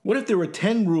What if there were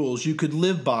 10 rules you could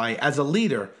live by as a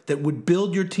leader that would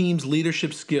build your team's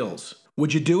leadership skills?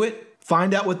 Would you do it?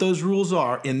 Find out what those rules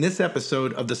are in this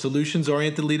episode of the Solutions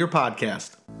Oriented Leader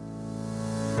Podcast.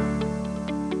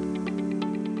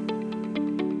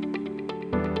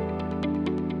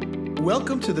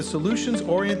 Welcome to the Solutions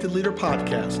Oriented Leader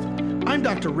Podcast. I'm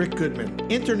Dr. Rick Goodman,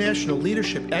 international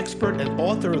leadership expert and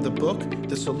author of the book,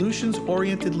 The Solutions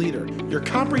Oriented Leader, your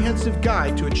comprehensive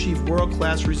guide to achieve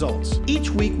world-class results. Each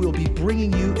week, we'll be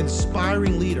bringing you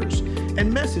inspiring leaders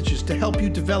and messages to help you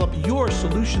develop your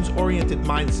solutions-oriented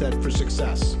mindset for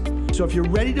success. So if you're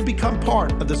ready to become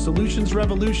part of the Solutions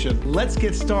Revolution, let's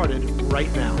get started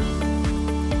right now.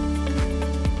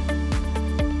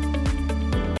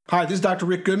 Hi, this is Dr.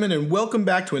 Rick Goodman, and welcome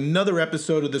back to another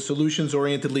episode of the Solutions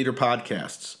Oriented Leader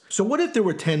Podcasts. So what if there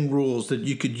were 10 rules that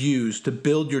you could use to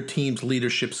build your team's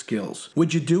leadership skills?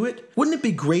 Would you do it? Wouldn't it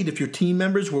be great if your team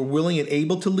members were willing and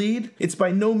able to lead? It's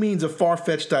by no means a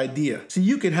far-fetched idea. So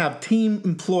you could have team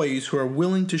employees who are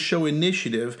willing to show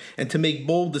initiative and to make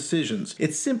bold decisions.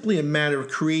 It's simply a matter of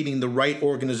creating the right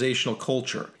organizational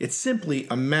culture. It's simply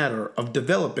a matter of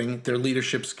developing their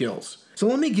leadership skills. So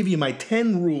let me give you my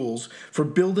 10 rules for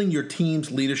building your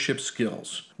team's leadership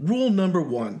skills. Rule number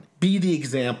 1, be the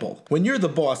example. When you're the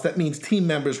boss, that means team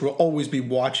members will always be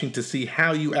watching to see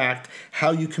how you act,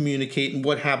 how you communicate, and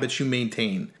what habits you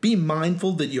maintain. Be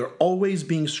mindful that you're always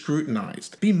being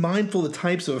scrutinized. Be mindful of the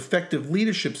types of effective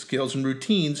leadership skills and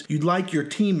routines you'd like your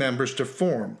team members to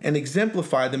form, and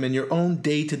exemplify them in your own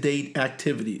day-to-day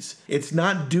activities. It's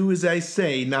not do as I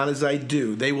say, not as I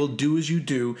do. They will do as you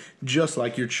do, just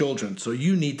like your children. So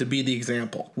you need to be the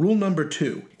example. Rule number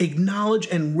 2, acknowledge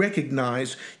and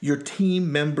recognize your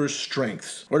team members'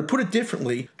 strengths. Or to put it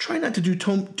differently, try not to do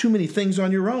too many things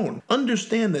on your own.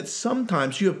 Understand that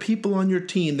sometimes you have people on your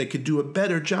team that could do a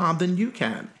better job than you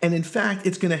can. And in fact,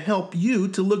 it's going to help you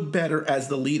to look better as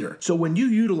the leader. So when you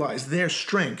utilize their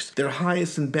strengths, their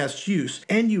highest and best use,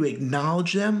 and you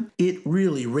acknowledge them, it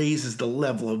really raises the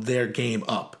level of their game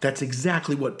up. That's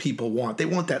exactly what people want. They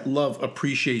want that love,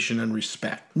 appreciation, and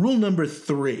respect. Rule number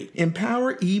 3,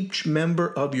 empower each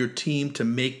member of your team to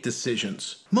make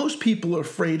decisions. Most people are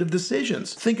afraid of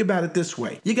decisions. Think about it this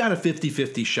way. You got a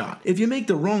 50-50 shot. If you make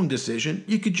the wrong decision,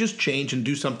 you could just change and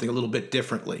do something a little bit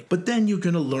differently. But then you're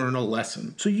going to learn a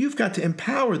lesson. So you've got to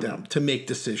empower them to make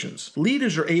decisions.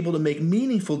 Leaders are able to make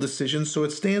meaningful decisions, so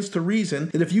it stands to reason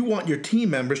that if you want your team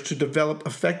members to develop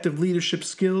effective leadership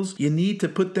skills, you need to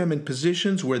put them in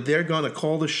positions where they're going to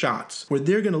call the shots, where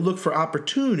they're going to look for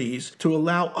opportunities to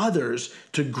allow others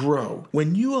to grow.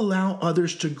 When you allow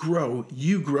others to grow,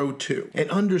 you grow too. And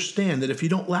understand that if you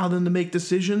don't allow them to make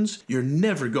decisions, you're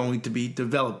never going to be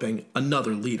developing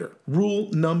another leader. Rule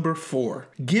number 4,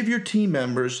 give your team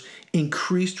members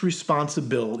increased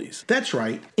responsibilities. That's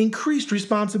right, increased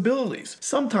responsibilities.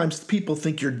 Sometimes people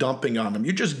think you're dumping on them.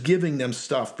 You're just giving them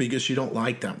stuff because you don't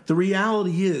like them. The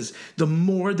reality is, the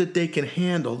more that they can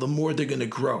handle, the more they're going to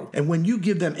grow. And when you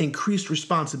give them increased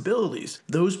responsibilities,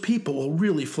 those people will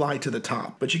really fly to the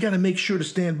top. But you got to make sure to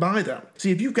stand by them.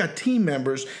 See, if you've got team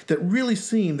members that really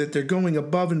seem that they're going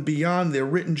above and beyond their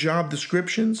written job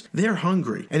descriptions, they're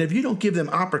hungry. And if you don't give them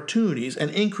opportunities and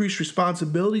increased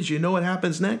responsibilities, you know what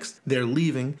happens next? They're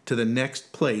leaving to the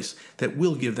next place that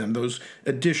will give them those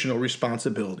additional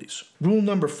responsibilities. Rule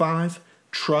number 5,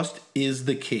 trust is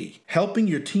the key. Helping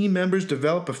your team members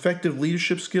develop effective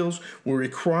leadership skills will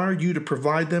require you to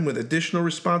provide them with additional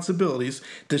responsibilities,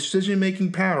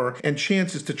 decision-making power, and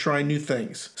chances to try new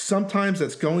things. Sometimes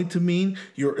that's going to mean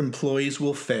your employees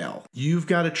will fail. You've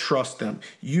got to trust them.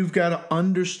 You've got to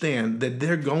understand that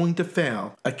they're going to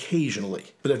fail occasionally.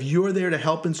 But if you're there to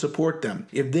help and support them,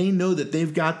 if they know that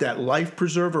they've got that life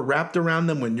preserver wrapped around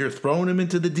them when you're throwing them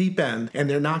into the deep end and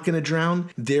they're not going to drown,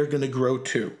 they're going to grow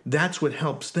too. That's what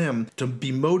helps them to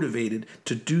be motivated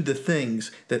to do the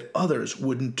things that others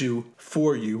wouldn't do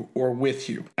for you or with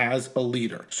you as a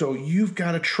leader. So you've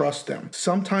got to trust them.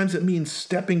 Sometimes it means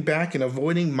stepping back and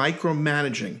avoiding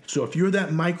micromanaging. So if you're that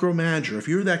micromanager, if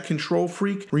you're that control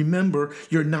freak, remember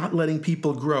you're not letting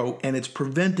people grow and it's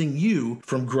preventing you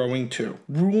from growing too.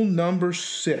 Rule number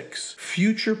 6,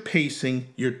 future pacing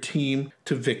your team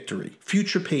to victory.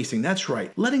 Future pacing, that's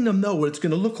right. Letting them know what it's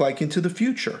going to look like into the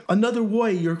future. Another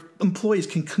way your employees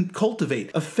can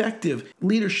cultivate effective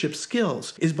leadership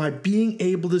skills is by being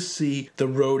able to see the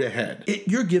road ahead.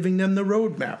 You're giving them the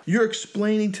roadmap. You're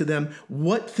explaining to them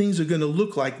what things are going to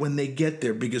look like when they get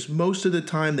there, because most of the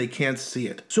time they can't see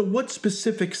it. So what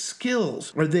specific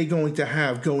skills are they going to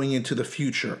have going into the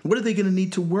future? What are they going to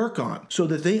need to work on so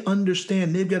that they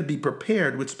understand they've got to be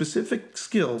prepared with specific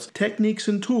skills, techniques,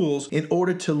 and tools in order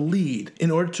order to lead,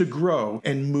 in order to grow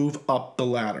and move up the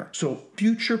ladder. So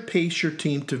future pace your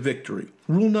team to victory.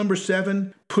 Rule number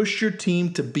 7, push your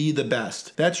team to be the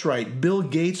best. That's right, Bill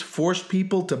Gates forced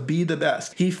people to be the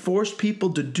best. He forced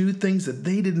people to do things that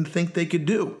they didn't think they could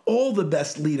do. All the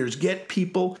best leaders get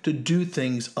people to do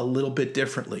things a little bit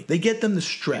differently. They get them to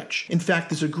stretch. In fact,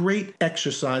 there's a great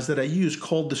exercise that I use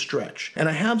called the stretch. And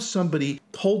I have somebody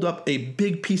hold up a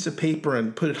big piece of paper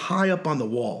and put it high up on the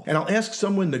wall. And I'll ask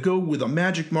someone to go with a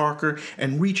magic marker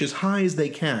and reach as high as they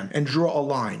can and draw a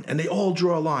line. And they all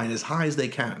draw a line as high as they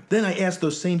can. Then I ask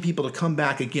those same people to come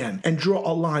back again and draw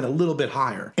a line a little bit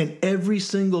higher. And every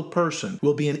single person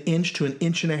will be 1 inch to 1.5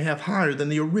 inches higher than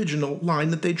the original line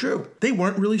that they drew. They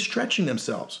weren't really stretching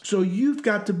themselves. So you've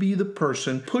got to be the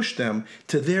person, push them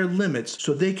to their limits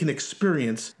so they can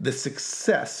experience the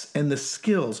success and the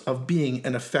skills of being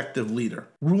an effective leader.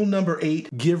 Rule number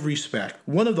 8, give respect.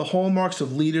 One of the hallmarks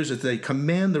of leaders is they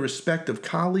command the respect of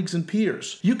colleagues and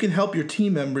peers. You can help your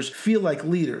team members feel like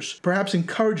leaders, perhaps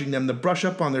encouraging them to brush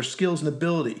up on their skills and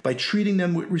ability by treating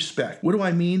them with respect. What do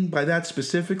I mean by that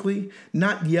specifically?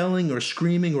 Not yelling or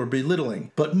screaming or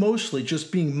belittling, but mostly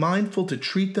just being mindful to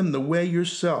treat them the way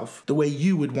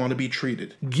you would want to be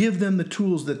treated. Give them the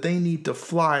tools that they need to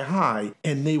fly high,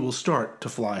 and they will start to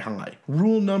fly high.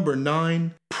 Rule number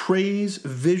 9, praise,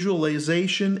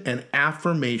 visualization, and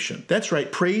affirmation. That's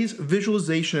right, praise,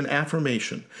 visualization, and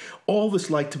affirmation. All of us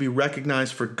like to be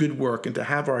recognized for good work and to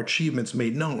have our achievements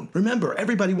made known. Remember,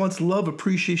 everybody wants love,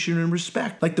 appreciation, and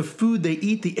respect, like the food they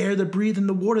eat, the air they breathe, and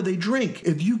the water they drink.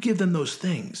 If you give them those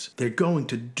things, they're going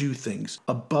to do things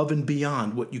above and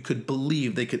beyond what you could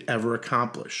believe they could ever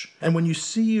accomplish. And when you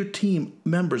see your team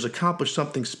members accomplish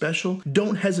something special,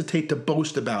 don't hesitate to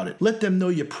boast about it. Let them know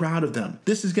you're proud of them.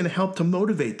 This is going to help to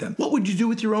motivate them. What would you do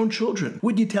with your own children?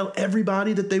 Would you tell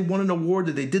everybody that they won an award,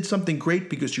 that they did something great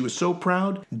because you were so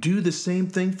proud? Do the same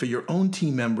thing for your own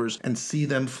team members and see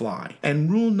them fly.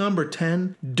 And rule number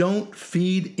 10, don't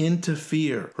feed into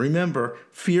fear. Remember,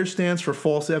 fear stands for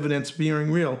false evidence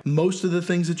being real. Most of the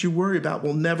things that you worry about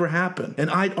will never happen. And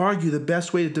I'd argue the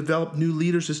best way to develop new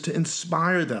leaders is to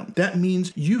inspire them. That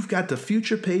means you've got to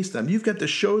future pace them. You've got to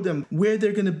show them where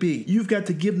they're going to be. You've got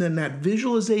to give them that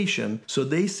visualization so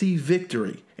they see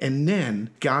victory. And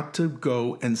then got to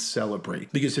go and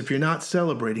celebrate. Because if you're not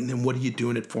celebrating, then what are you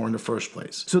doing it for in the first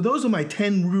place? So those are my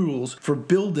 10 rules for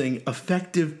building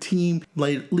effective team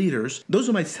leaders. Those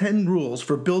are my 10 rules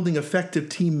for building effective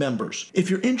team members. If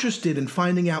you're interested in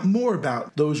finding out more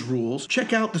about those rules,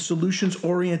 check out The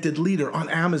Solutions-Oriented Leader on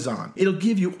Amazon. It'll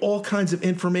give you all kinds of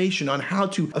information on how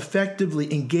to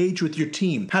effectively engage with your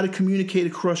team, how to communicate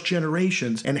across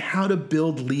generations, and how to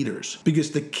build leaders. Because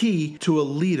the key to a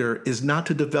leader is not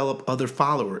to develop other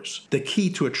followers. The key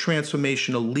to a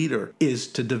transformational leader is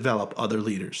to develop other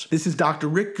leaders. This is Dr.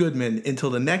 Rick Goodman. Until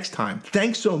the next time,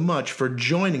 thanks so much for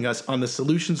joining us on The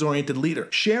Solutions-Oriented Leader.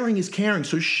 Sharing is caring,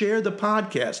 so share the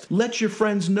podcast. Let your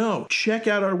friends know. Check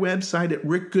out our website at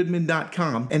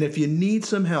rickgoodman.com. And if you need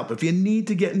some help, if you need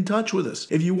to get in touch with us,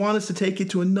 if you want us to take it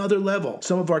to another level,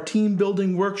 some of our team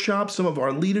building workshops, some of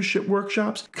our leadership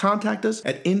workshops, contact us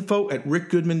at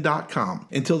info@rickgoodman.com.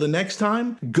 Until the next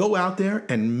time, go out there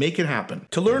and make it happen.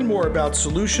 To learn more about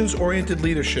solutions-oriented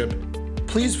leadership,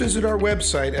 please visit our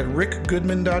website at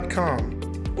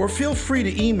rickgoodman.com, or feel free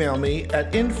to email me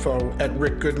at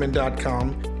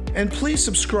info@rickgoodman.com, and please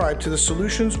subscribe to the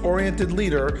Solutions-Oriented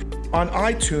Leader on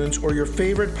iTunes or your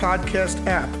favorite podcast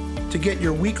app to get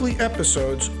your weekly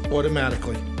episodes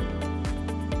automatically.